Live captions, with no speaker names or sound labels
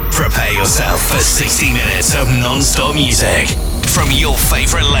Prepare yourself for 60 minutes of non-stop music from your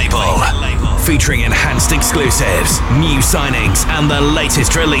favorite label, featuring enhanced exclusives, new signings, and the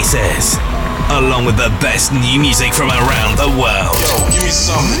latest releases, along with the best new music from around the world. Yo, give me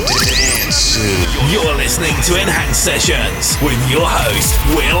something to dance to. You're listening to Enhanced Sessions with your host,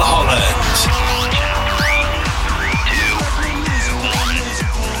 Will Holland.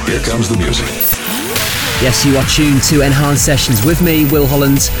 Here comes the music. Yes, you are tuned to Enhanced Sessions with me, Will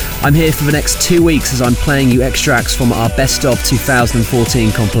Holland. I'm here for the next 2 weeks as I'm playing you extracts from our Best of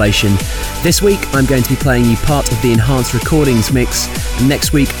 2014 compilation. This week, I'm going to be playing you part of the Enhanced Recordings mix, and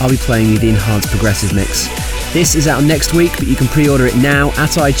next week, I'll be playing you the Enhanced Progressive mix. This is out next week, but you can pre-order it now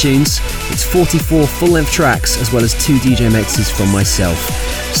at iTunes. It's 44 full-length tracks, as well as 2 DJ mixes from myself.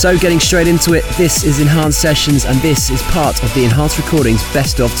 So getting straight into it, this is Enhanced Sessions, and this is part of the Enhanced Recordings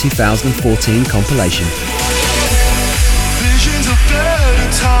Best of 2014 compilation. Visions of better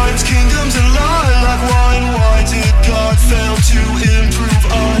times, kingdoms that lie like wine. Why did God fail to improve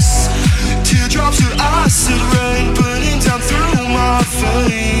us? Teardrops of acid rain burning down through my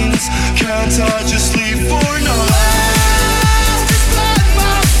veins. Can't I just leave for now?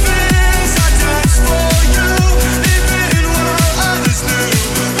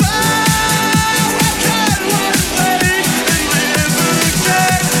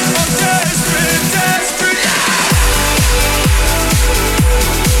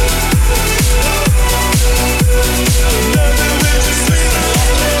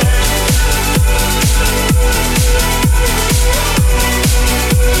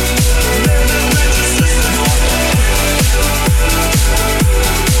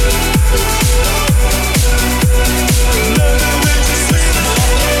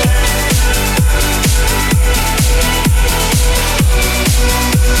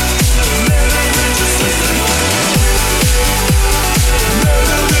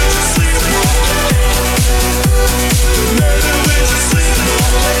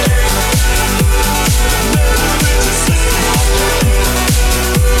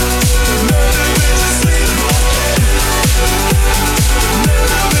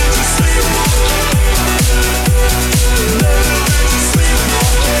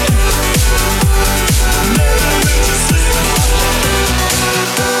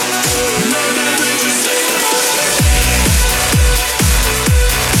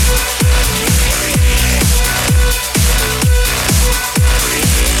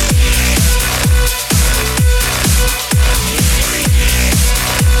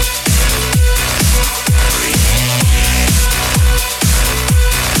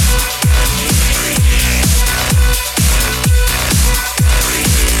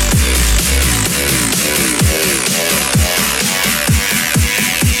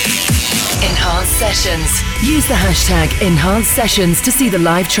 Use the hashtag Enhanced Sessions to see the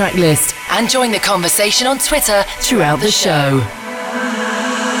live track list and join the conversation on Twitter throughout the show.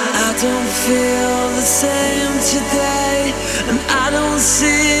 I don't feel the same today, and I don't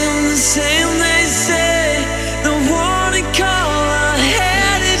seem the same, they say. The warning call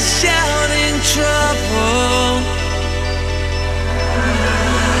ahead is shouting trouble.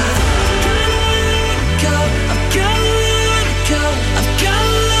 I've gotta let it go, I've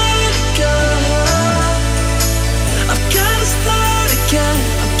gotta let it go. I've gotta start again,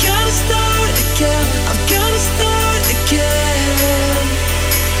 I've gotta start again, I've gotta start again.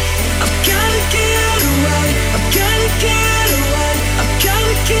 I've gotta get away, I've gotta get away, I've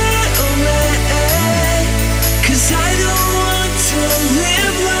gotta get away.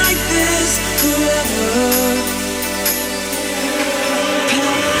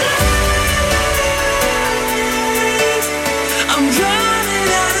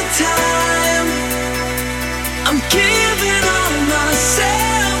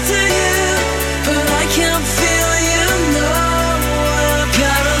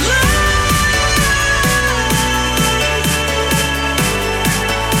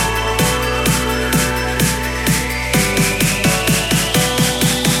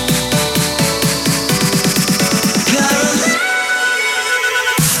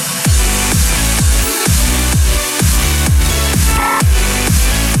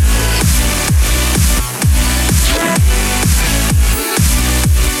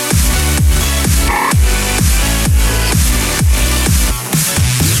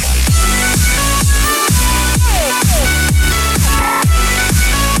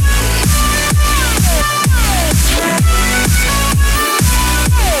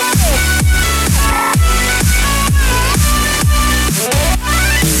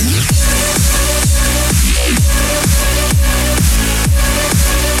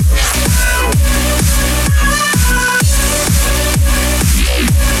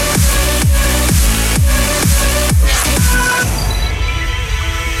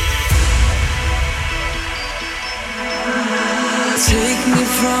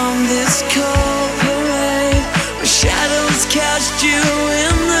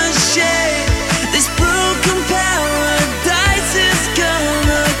 in the shade. This broken paradise is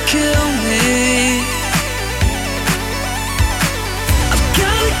gonna kill me. I've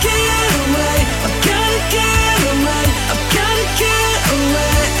gotta get away, I've gotta get away, I've gotta get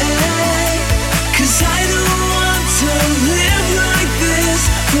away. 'Cause I don't want to live like this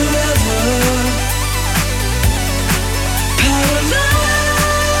forever. Paralyzed,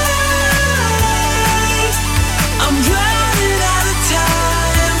 I'm running out of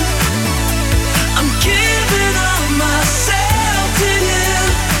time. I'm giving all myself to you,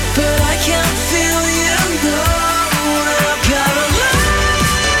 but I can't feel you, no. I'm paralyzed.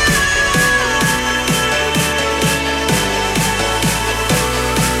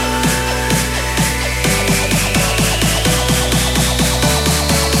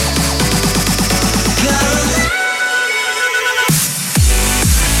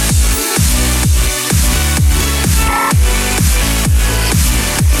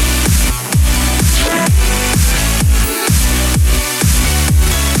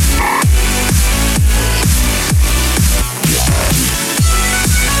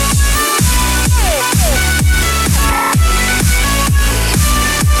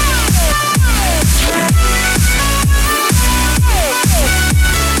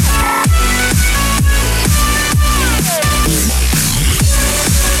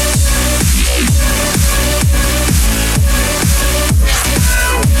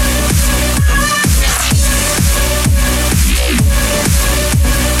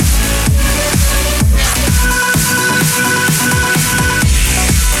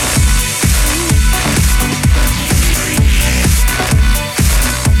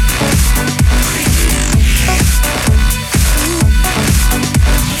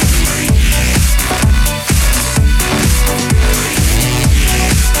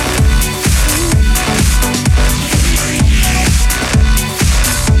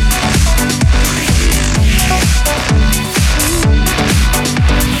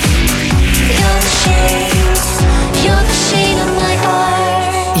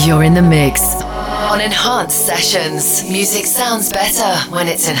 You're in the mix on Enhanced Sessions. Music sounds better when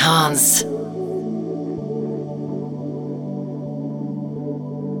it's enhanced.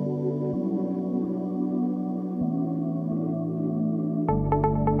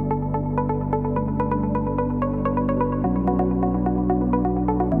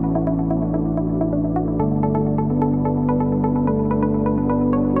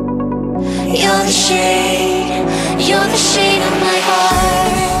 You're the shade of my heart.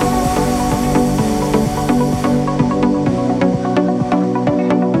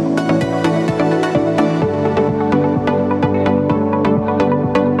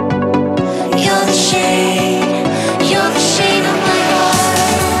 You're the shade of my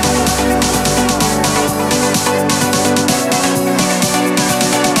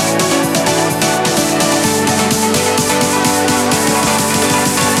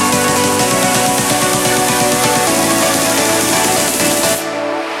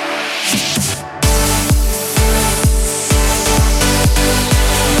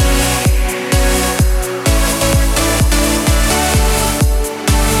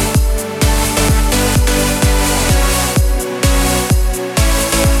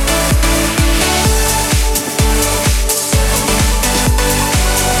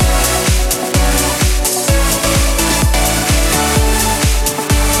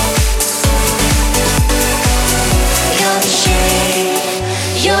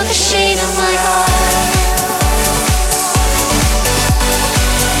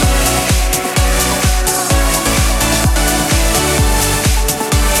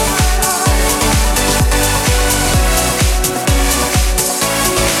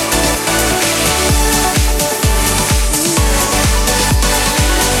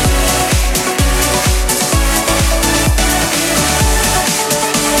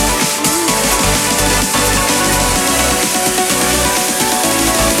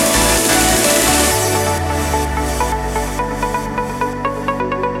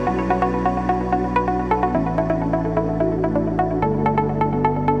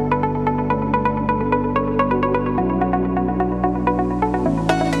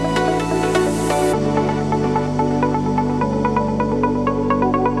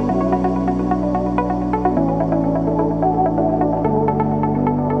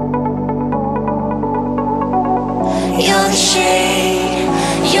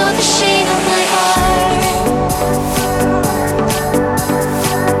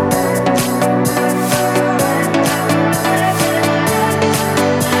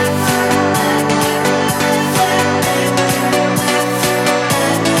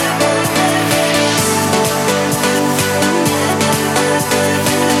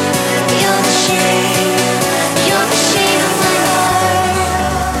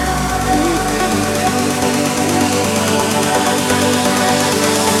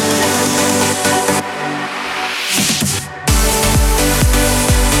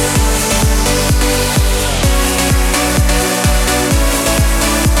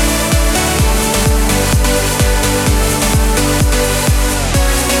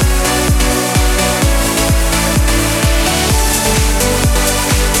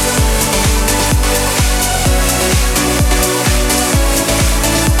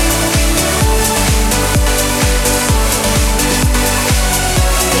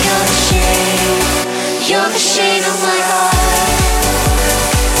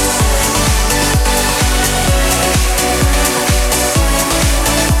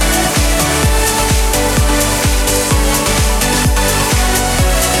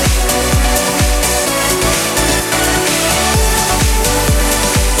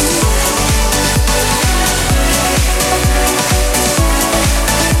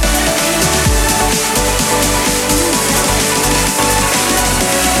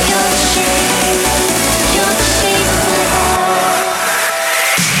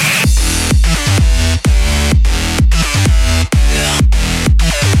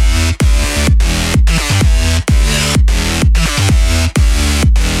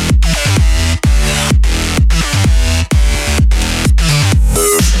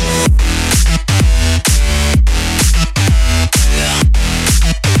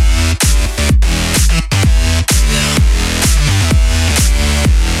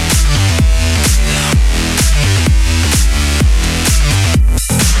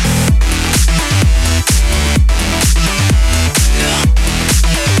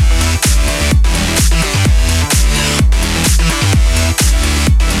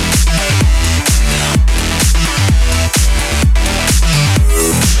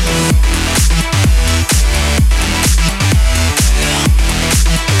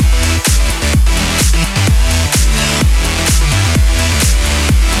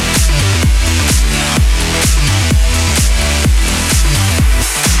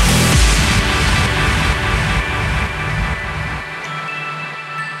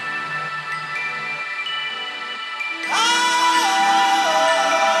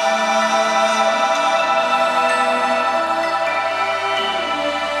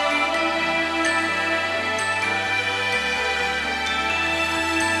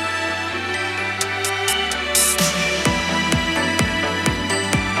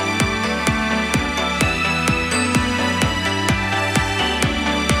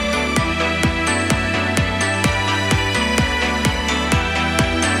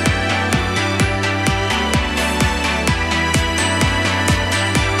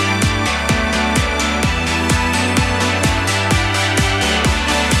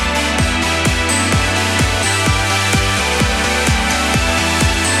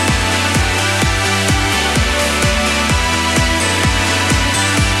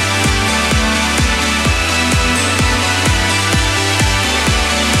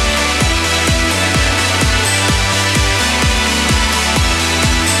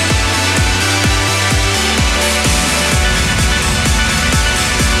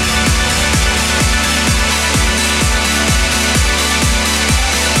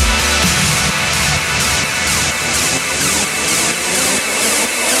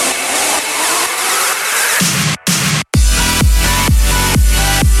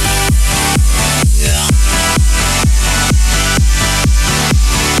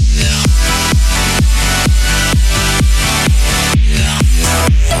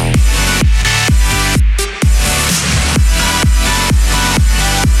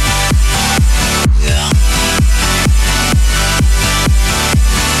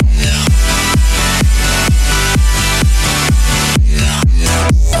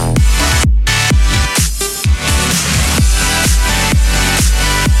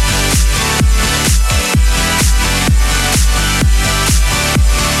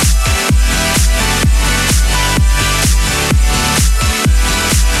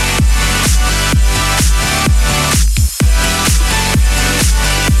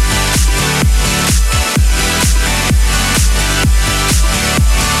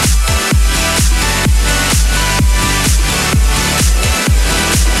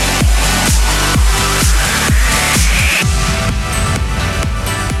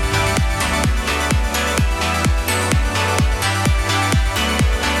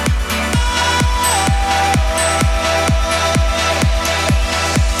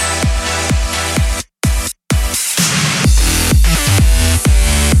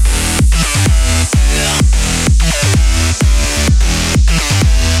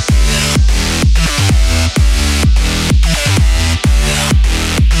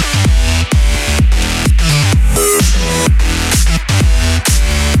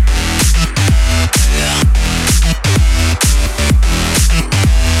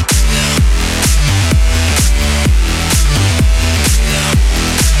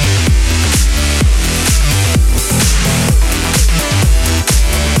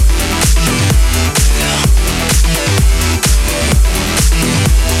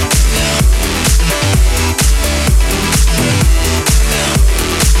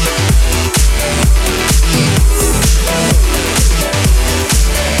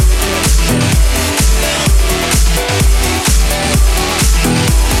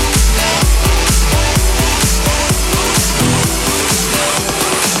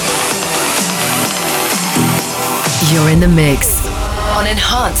You're in the mix on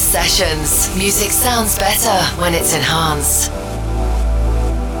Enhanced Sessions. Music sounds better when it's enhanced.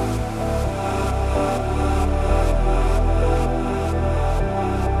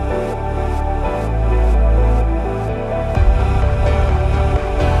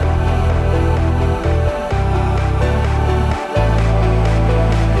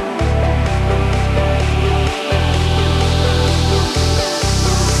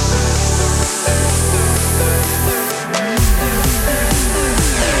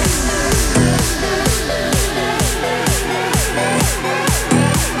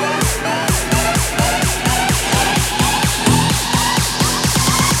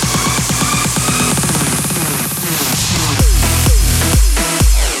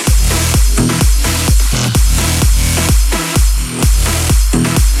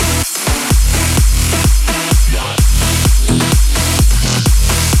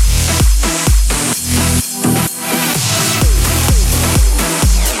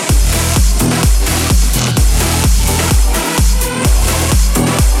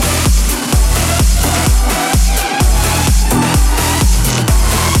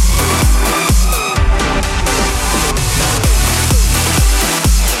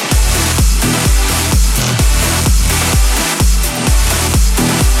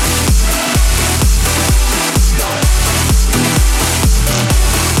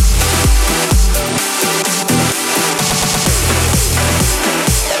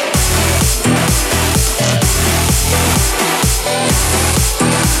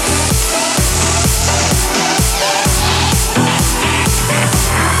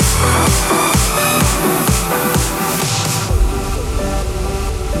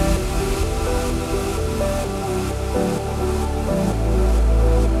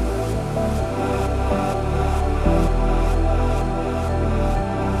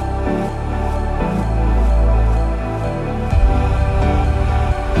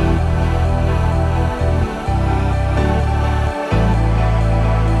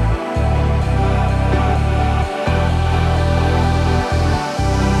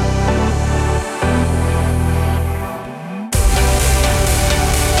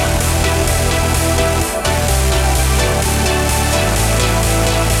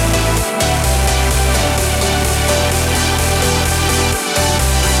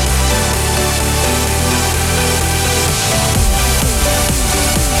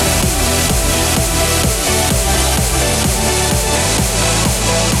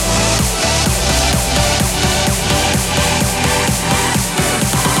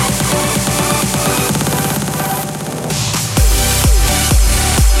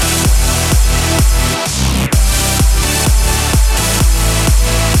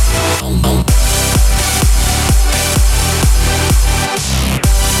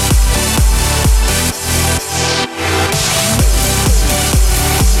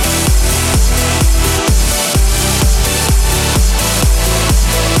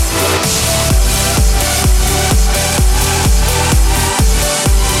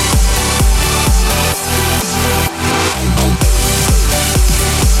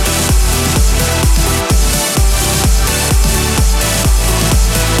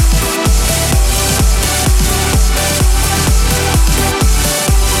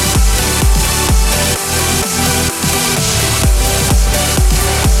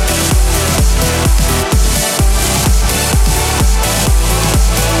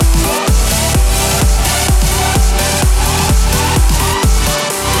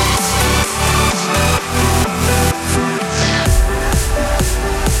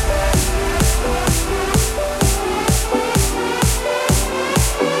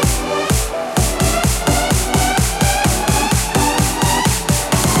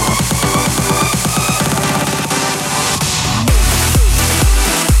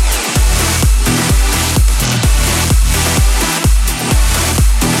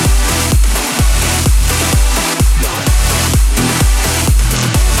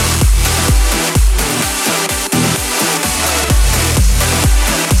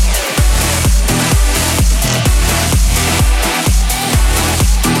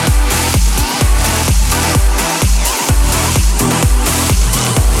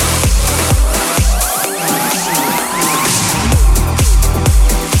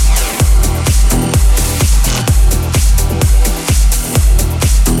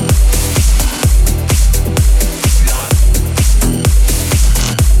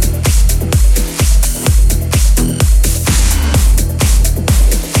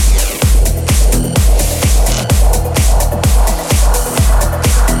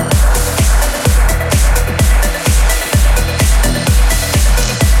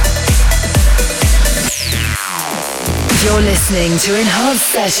 listening to Enhanced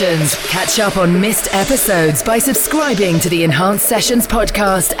Sessions. Catch up on missed episodes by subscribing to the Enhanced Sessions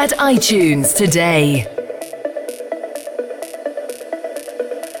podcast at iTunes today.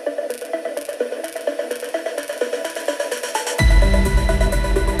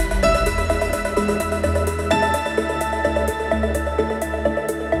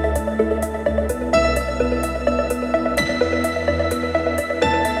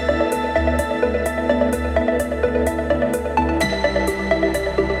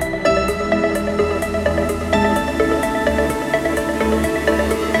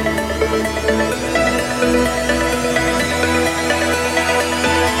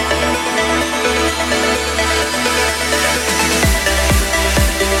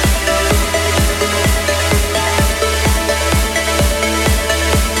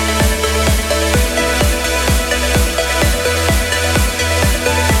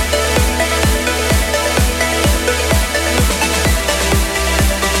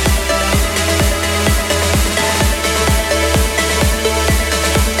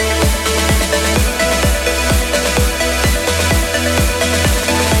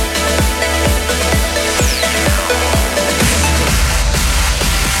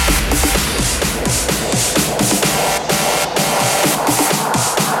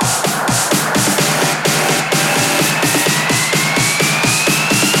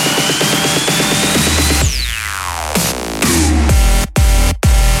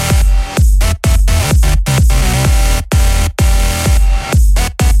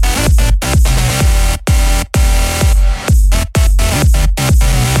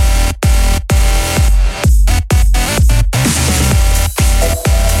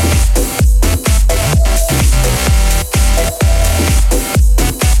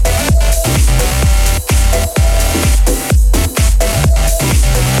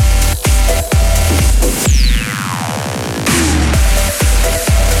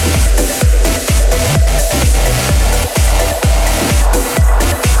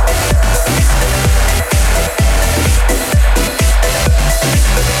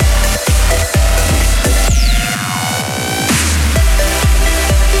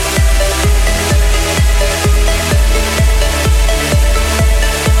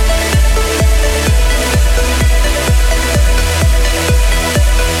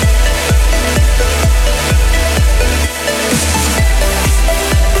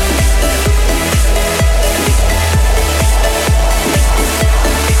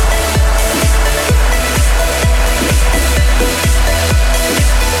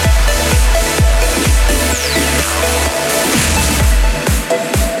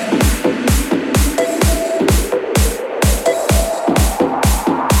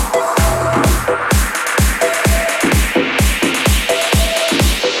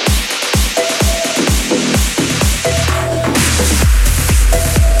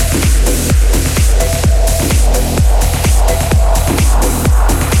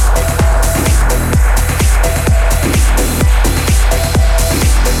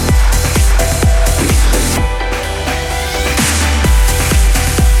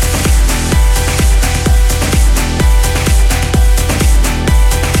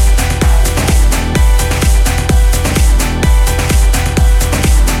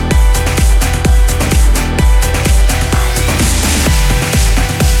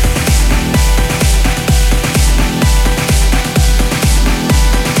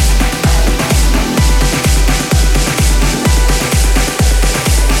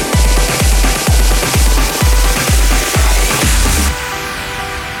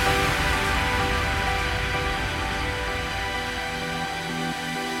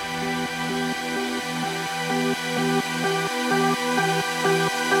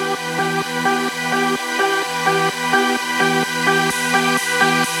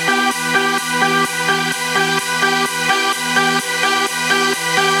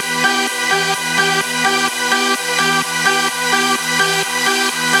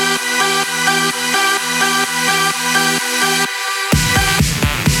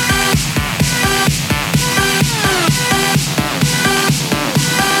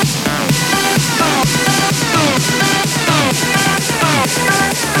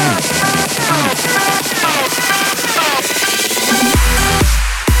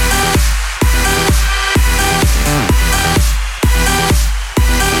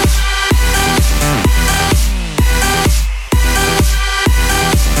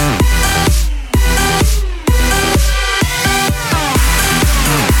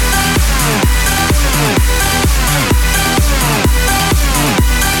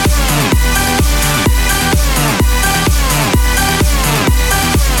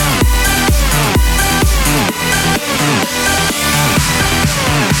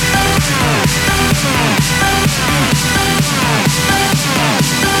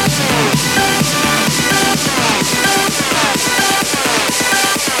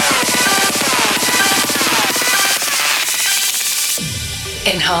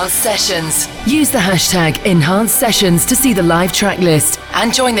 Enhanced Sessions. Use the hashtag Enhanced Sessions to see the live track list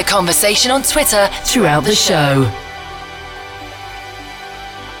and join the conversation on Twitter throughout the show.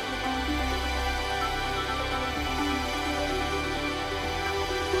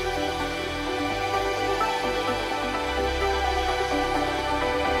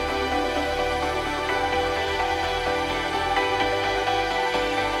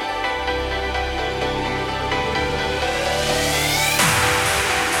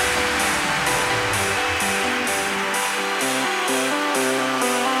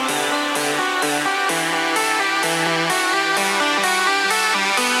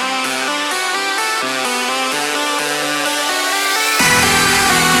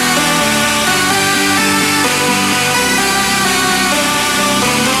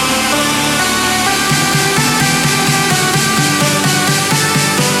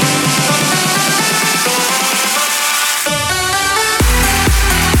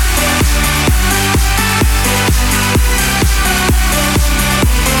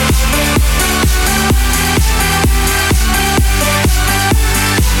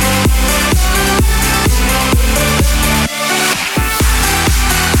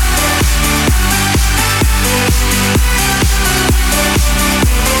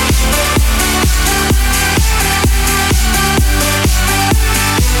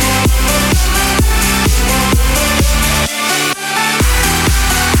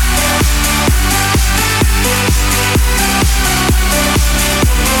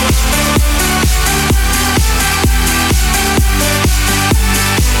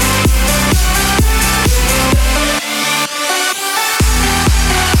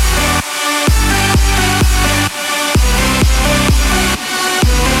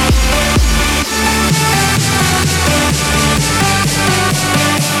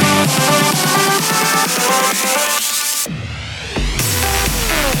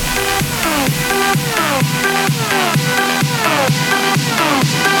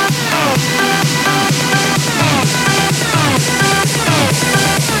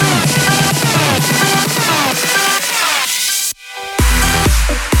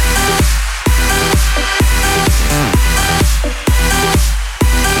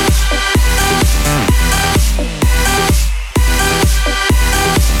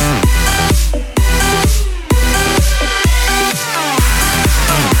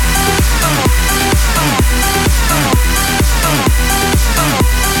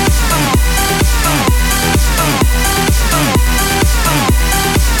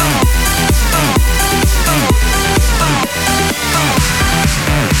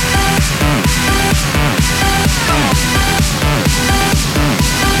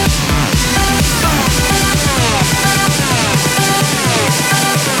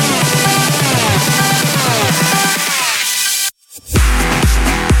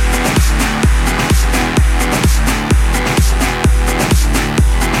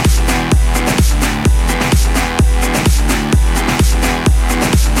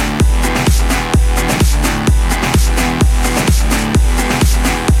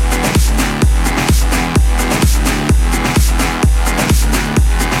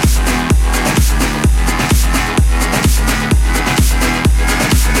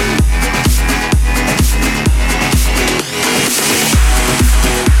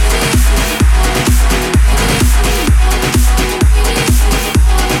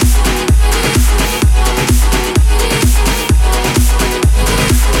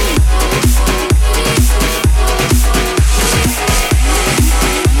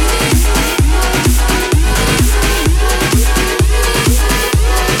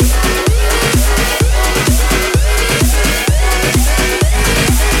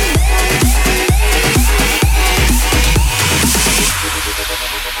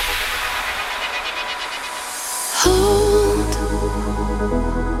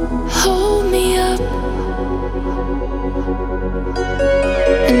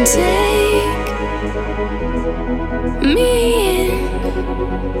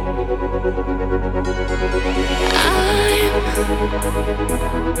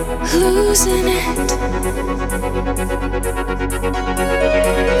 Losing it,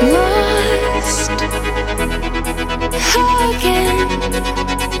 lost again.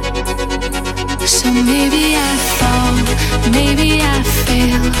 So maybe I fall, maybe I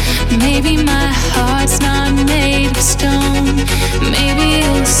fail, maybe my heart's not made of stone. Maybe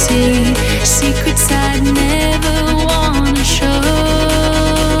you'll see secrets I'd never wanna show.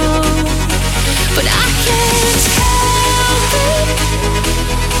 But I can't help it,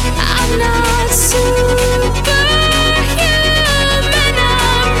 I'm not superhuman.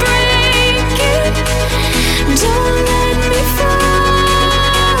 I'm breaking, don't let me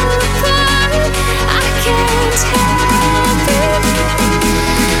fall.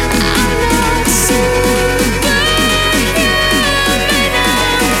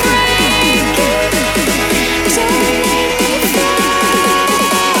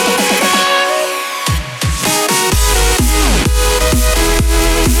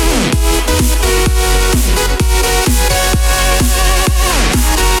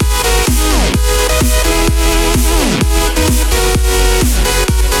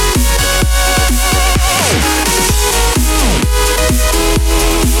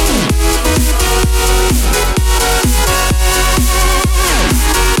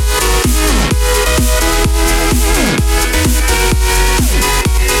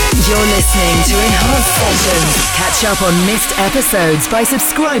 Enhanced Sessions. Catch up on missed episodes by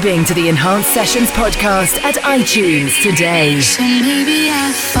subscribing to the Enhanced Sessions podcast at iTunes today. So maybe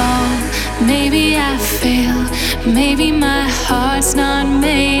I fall, maybe I fail, maybe my heart's not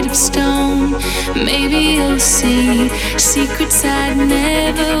made of stone. Maybe you'll see secrets I'd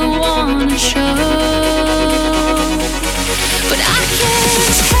never wanna show. But I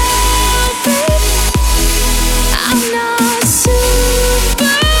can't help it, I'm not superhuman.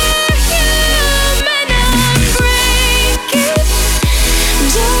 I'm breaking,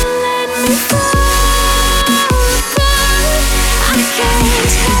 don't let me fall apart. I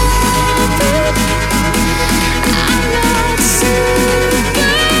can't help it, I'm not superhuman.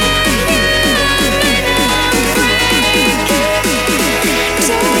 I'm breaking,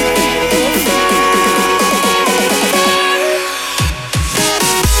 don't let me fall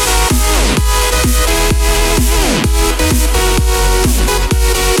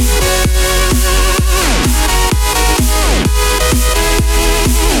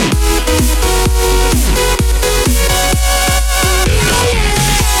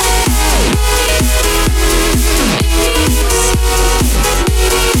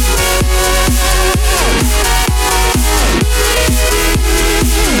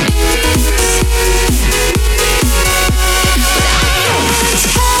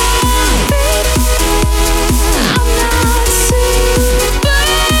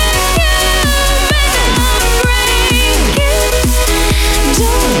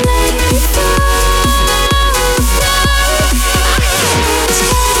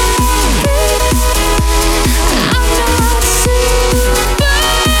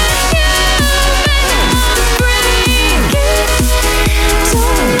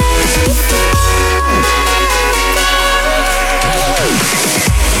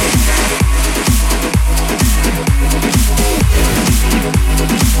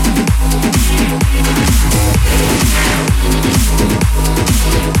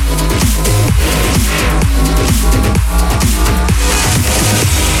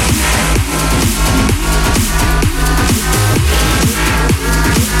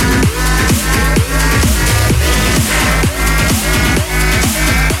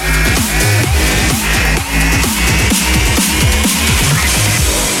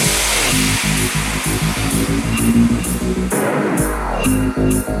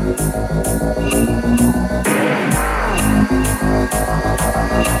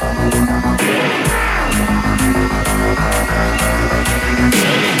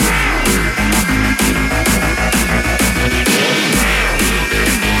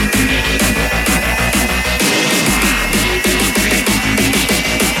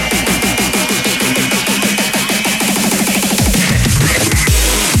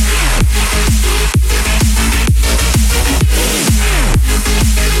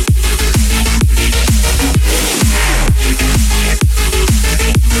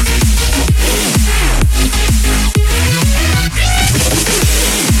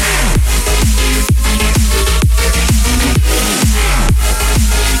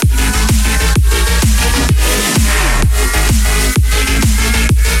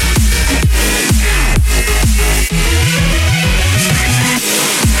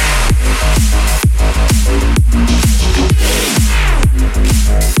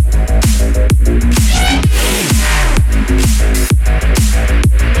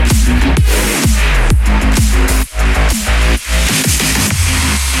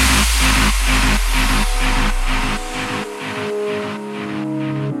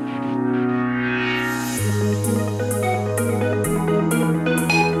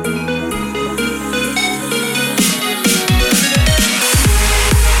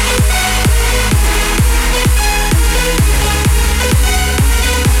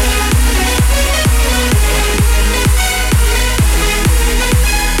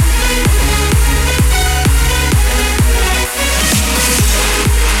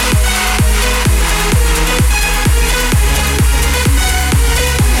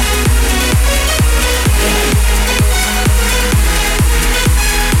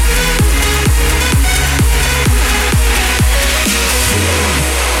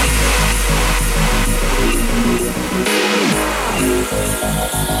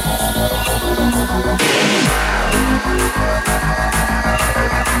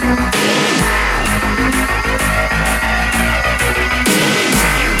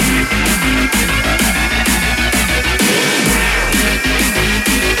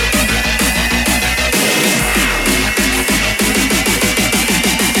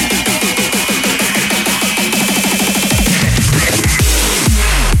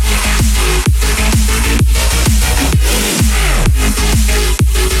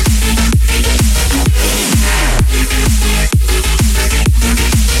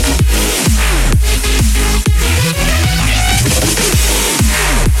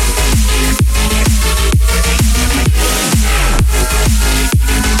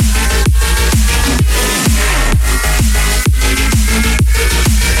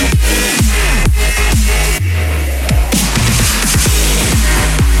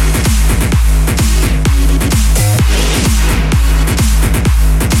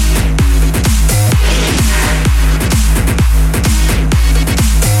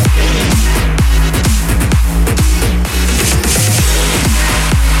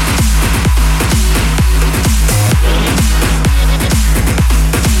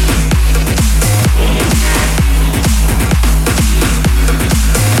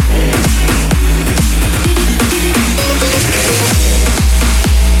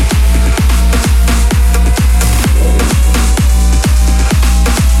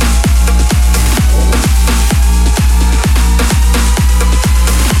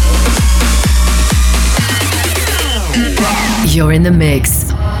You're in the mix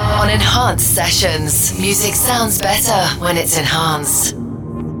on Enhanced Sessions. Music sounds better when it's enhanced.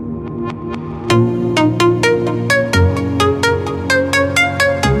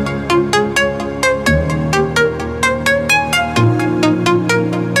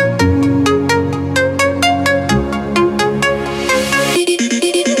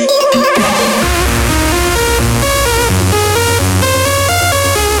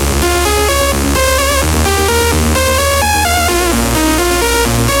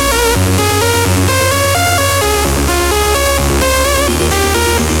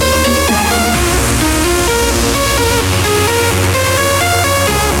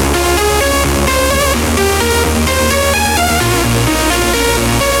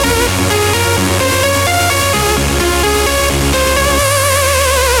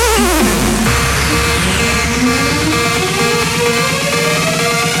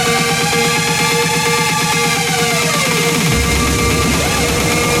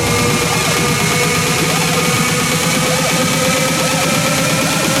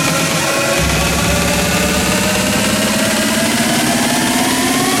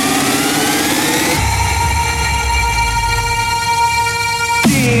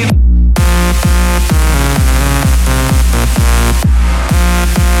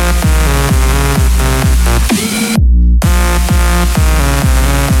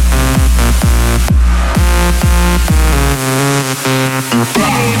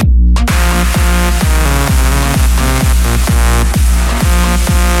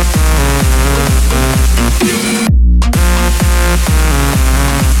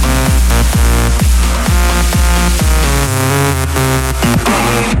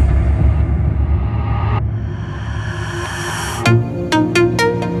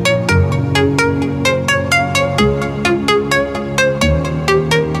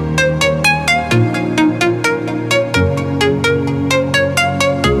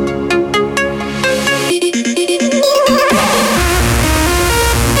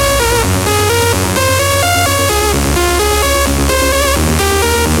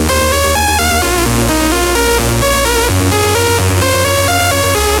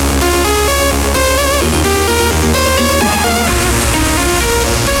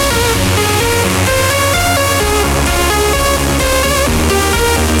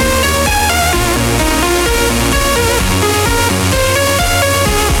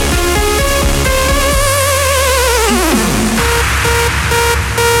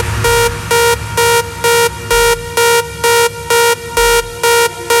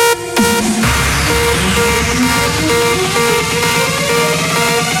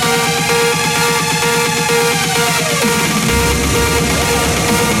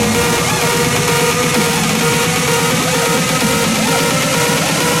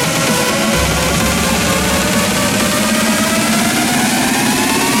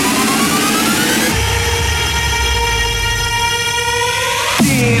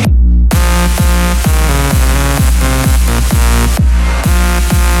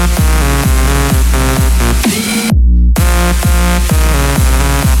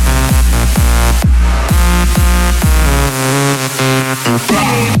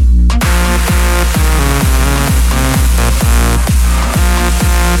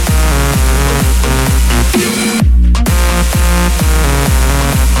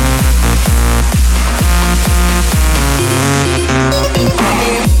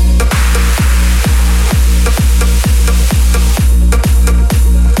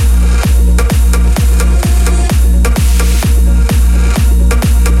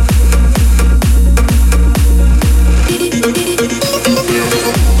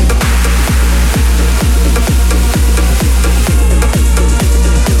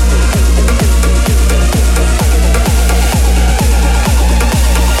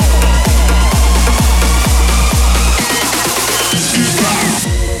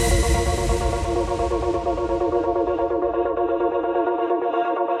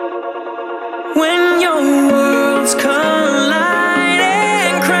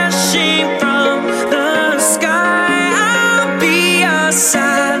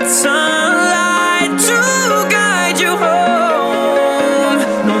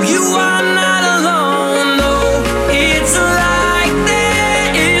 You are not alone.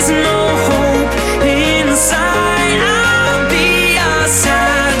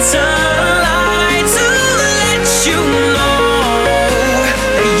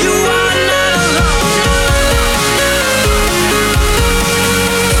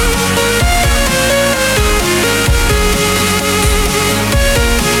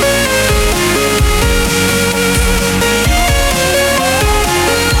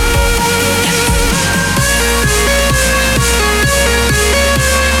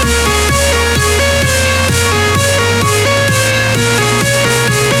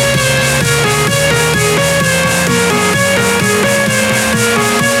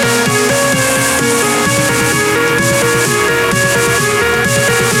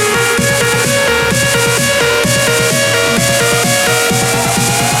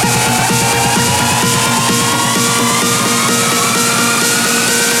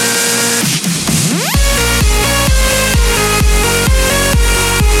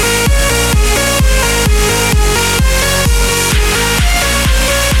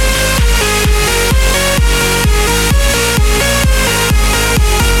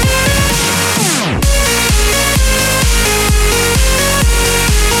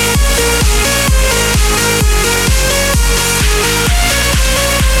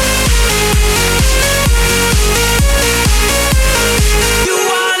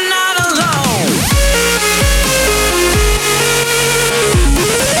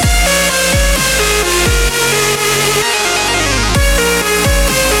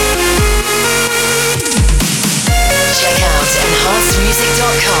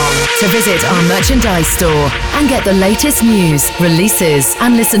 to visit our merchandise store and get the latest news, releases,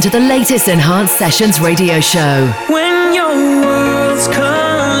 and listen to the latest Enhanced Sessions radio show. When your worlds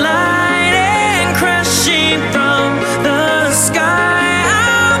collide and crashing from the sky,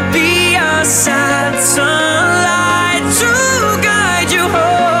 I'll be your sad sunlight to guide you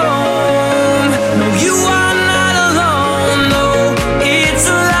home. No, you are not alone. No, it's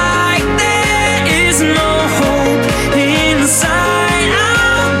like there is no hope inside.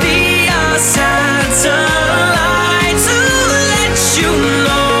 I'll be your sad sunlight to let you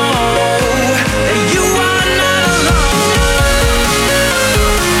know that you are not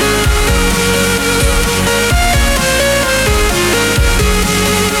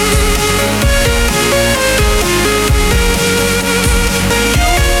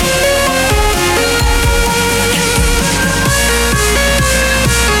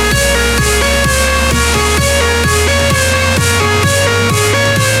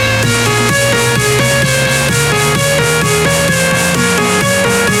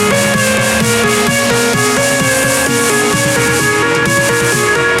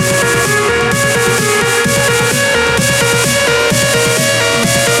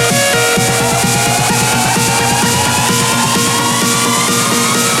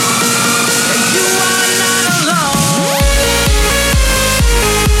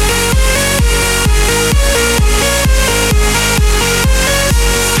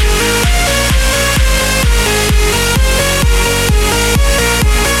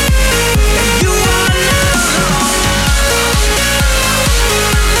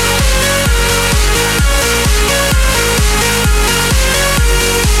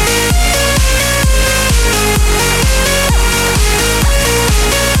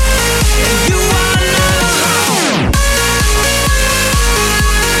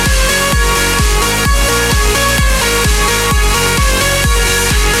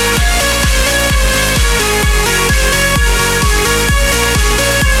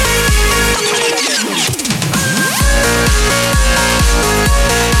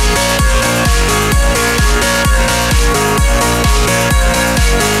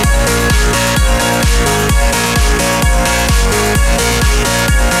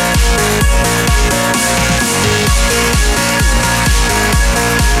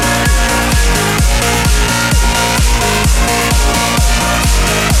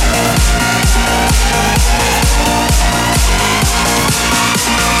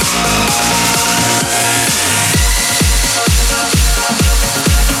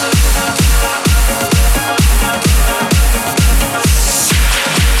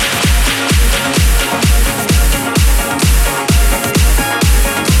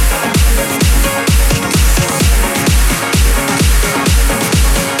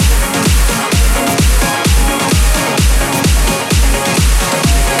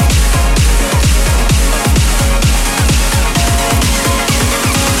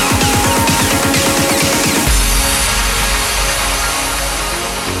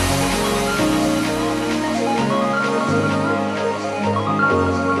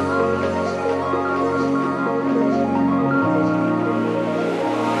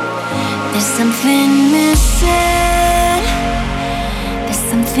There's something missing. There's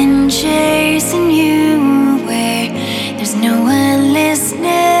something chasing you where there's no one listening.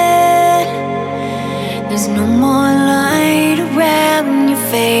 There's no more light around your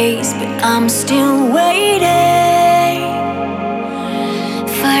face, but I'm still waiting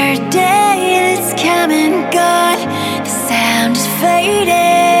for a day that's come and gone. The sound is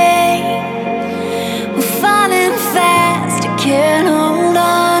fading. We're falling fast, I can't hold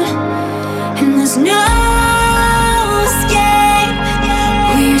on. And there's no escape.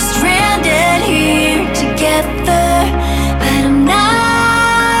 We're stranded here together, but I'm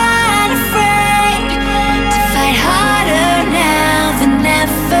not afraid to fight harder now than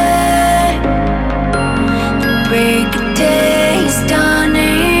ever.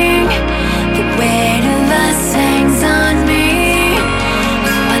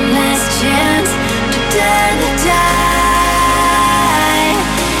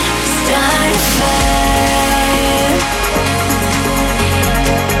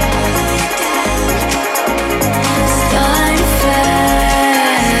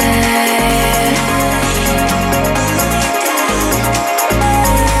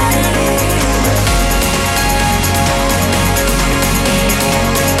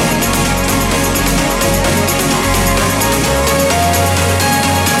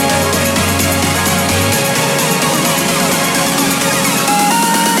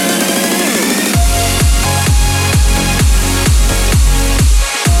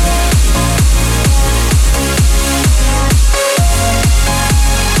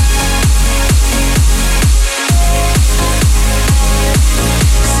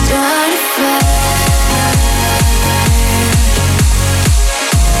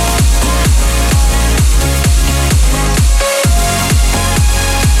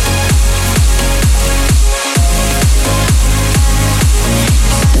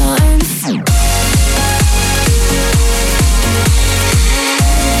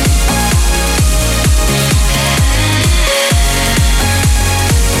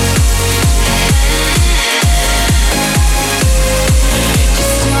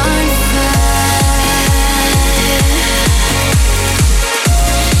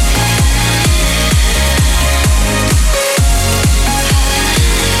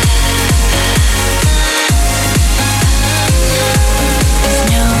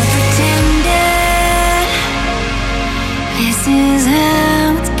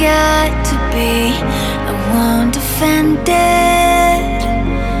 dead.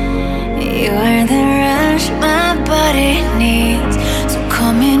 You are the rush my body needs. So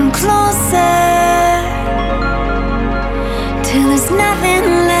come in closer till there's nothing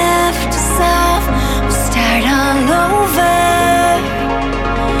left to solve. We'll start all over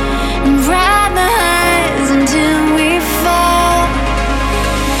and ride the highs until we fall.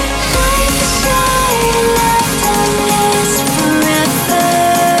 Like the shine left on this forever.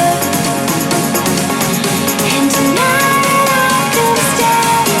 And tonight I can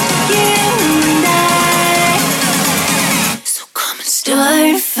stand you and I. So come and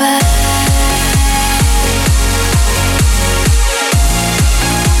start a fire.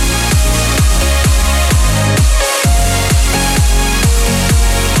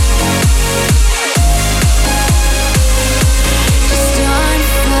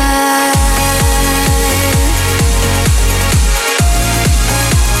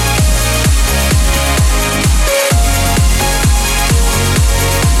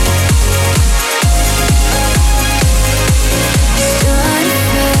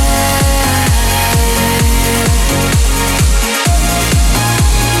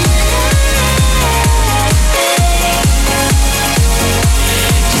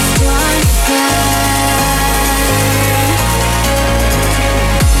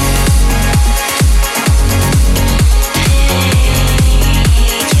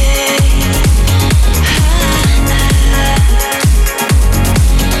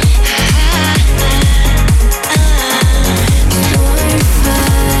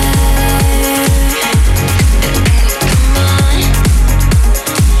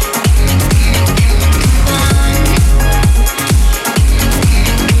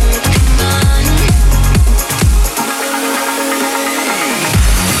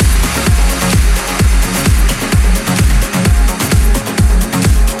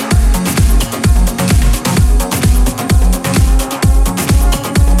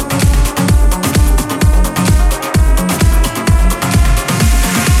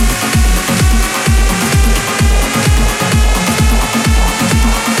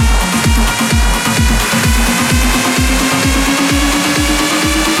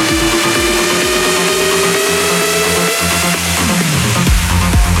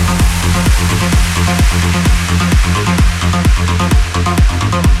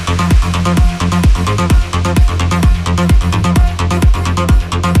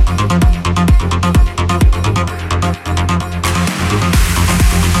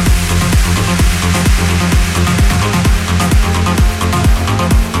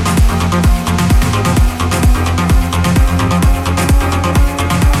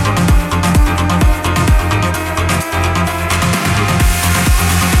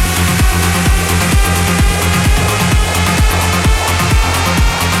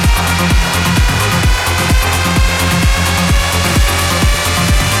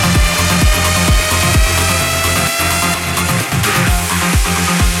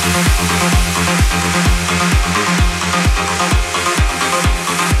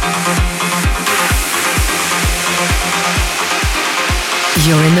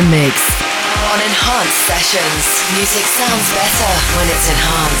 You're in the mix on Enhanced Sessions. Music sounds better when it's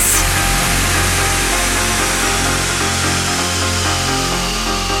enhanced.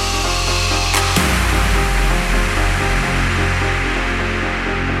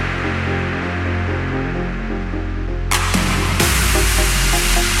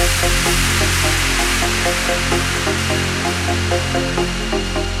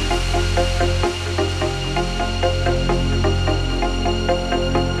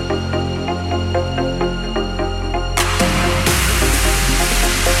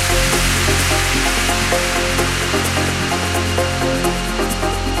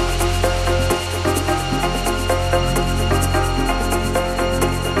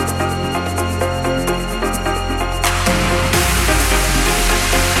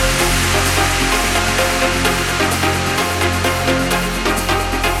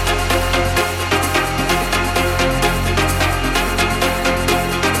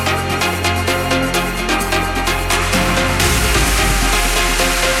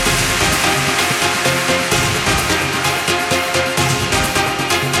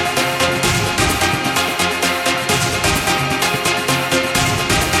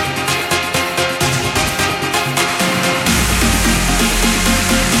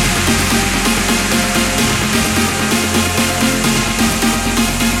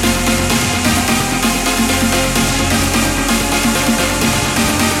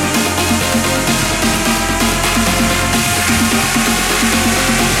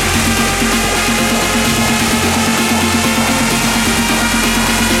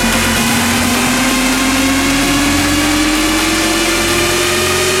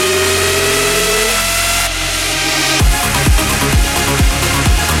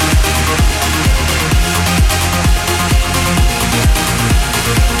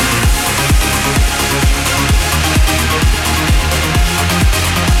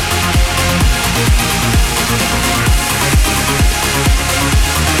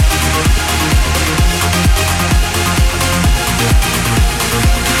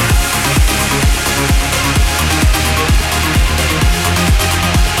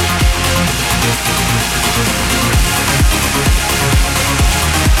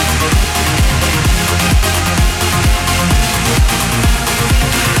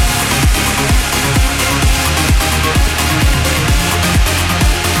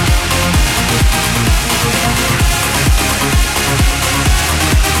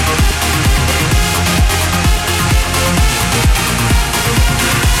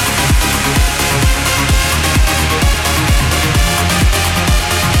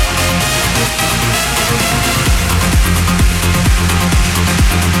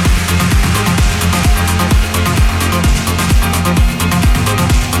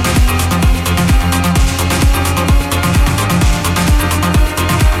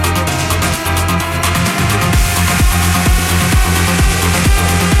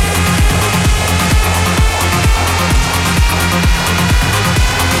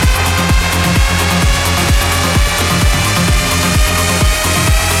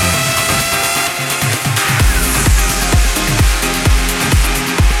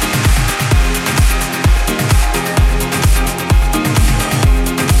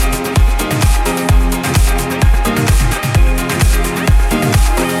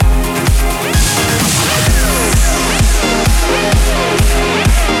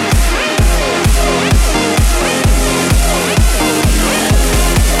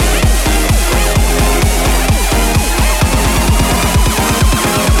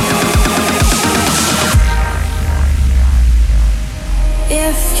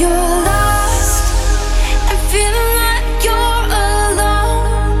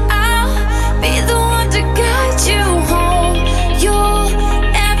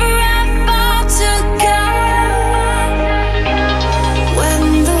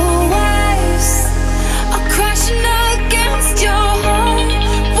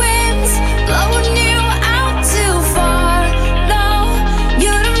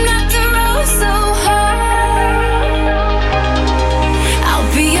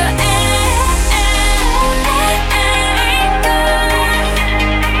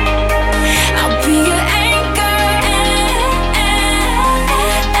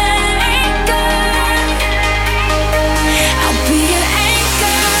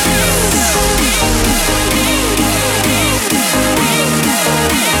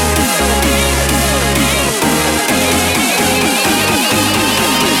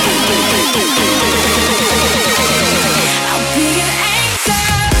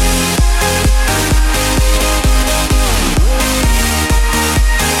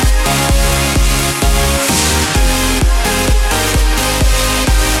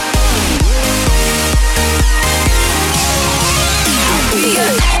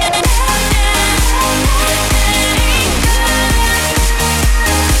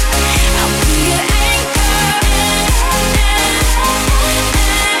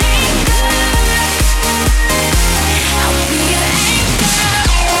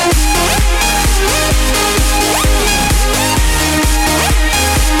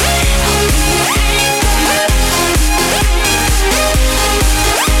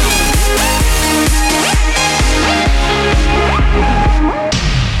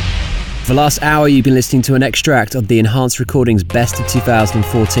 For the last hour, you've been listening to an extract of the Enhanced Recordings Best of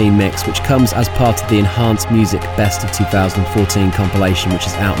 2014 mix, which comes as part of the Enhanced Music Best of 2014 compilation, which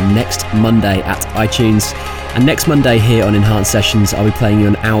is out next Monday at iTunes. And next Monday here on Enhanced Sessions, I'll be playing you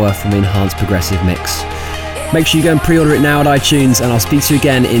an hour from the Enhanced Progressive mix. Make sure you go and pre-order it now at iTunes, and I'll speak to you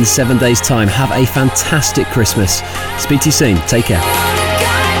again in 7 days' time. Have a fantastic Christmas. Speak to you soon. Take care.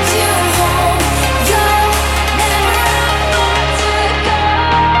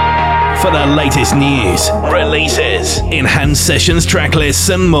 For the latest news, releases, Enhanced Sessions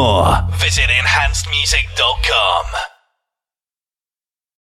tracklists and more, visit enhancedmusic.com.